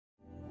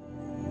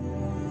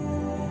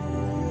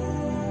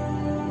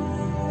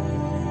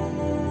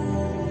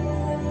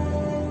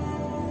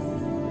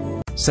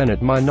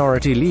Senate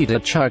Minority Leader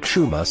Chuck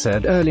Schumer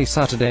said early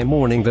Saturday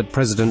morning that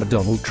President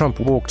Donald Trump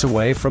walked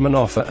away from an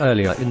offer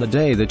earlier in the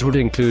day that would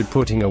include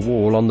putting a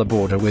wall on the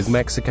border with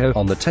Mexico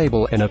on the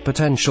table in a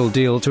potential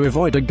deal to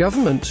avoid a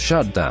government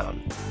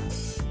shutdown.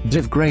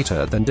 Div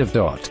greater than div.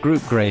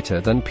 Group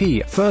greater than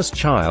P. First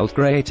child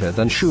greater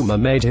than. Schumer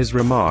made his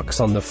remarks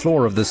on the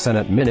floor of the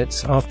Senate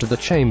minutes after the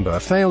chamber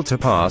failed to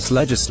pass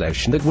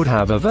legislation that would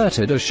have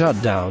averted a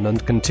shutdown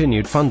and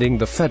continued funding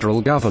the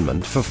federal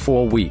government for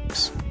 4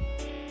 weeks.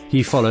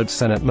 He followed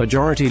Senate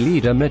Majority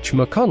Leader Mitch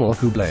McConnell,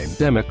 who blamed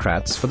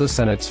Democrats for the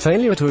Senate's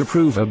failure to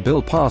approve a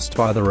bill passed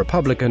by the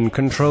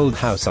Republican-controlled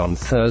House on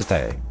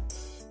Thursday.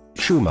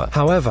 Schumer,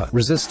 however,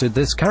 resisted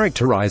this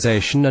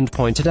characterization and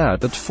pointed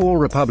out that 4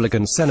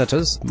 Republican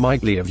senators,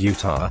 Mike Lee of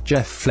Utah,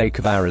 Jeff Flake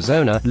of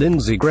Arizona,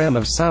 Lindsey Graham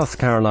of South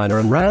Carolina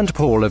and Rand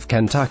Paul of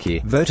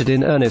Kentucky, voted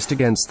in earnest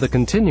against the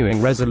continuing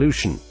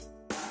resolution.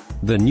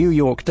 The New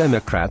York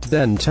Democrat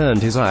then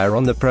turned his ire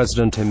on the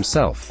president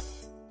himself.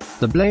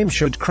 The blame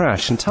should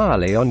crash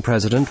entirely on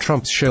President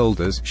Trump's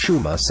shoulders,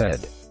 Schumer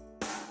said.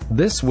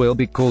 This will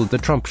be called the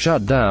Trump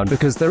shutdown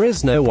because there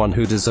is no one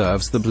who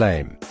deserves the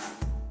blame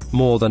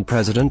more than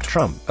President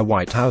Trump. A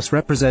White House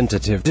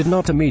representative did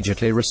not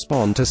immediately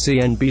respond to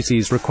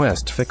CNBC's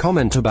request for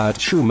comment about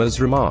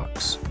Schumer's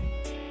remarks.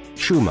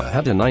 Schumer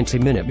had a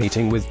 90-minute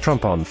meeting with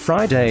Trump on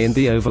Friday in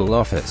the Oval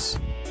Office.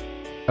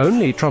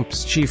 Only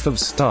Trump's chief of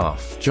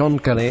staff, John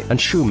Kelly, and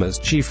Schumer's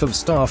chief of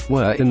staff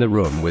were in the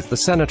room with the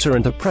senator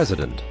and the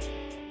president.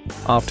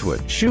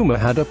 Afterward, Schumer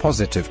had a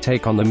positive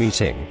take on the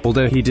meeting,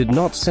 although he did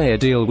not say a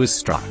deal was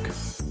struck.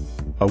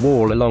 A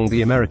wall along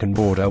the American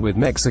border with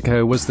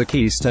Mexico was the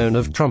keystone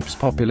of Trump's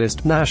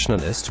populist,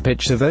 nationalist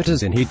pitch to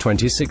voters in his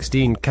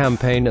 2016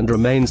 campaign and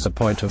remains a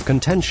point of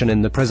contention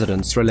in the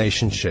president's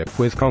relationship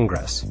with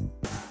Congress.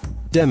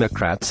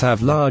 Democrats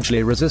have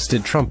largely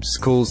resisted Trump's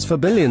calls for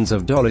billions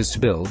of dollars to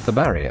build the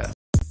barrier.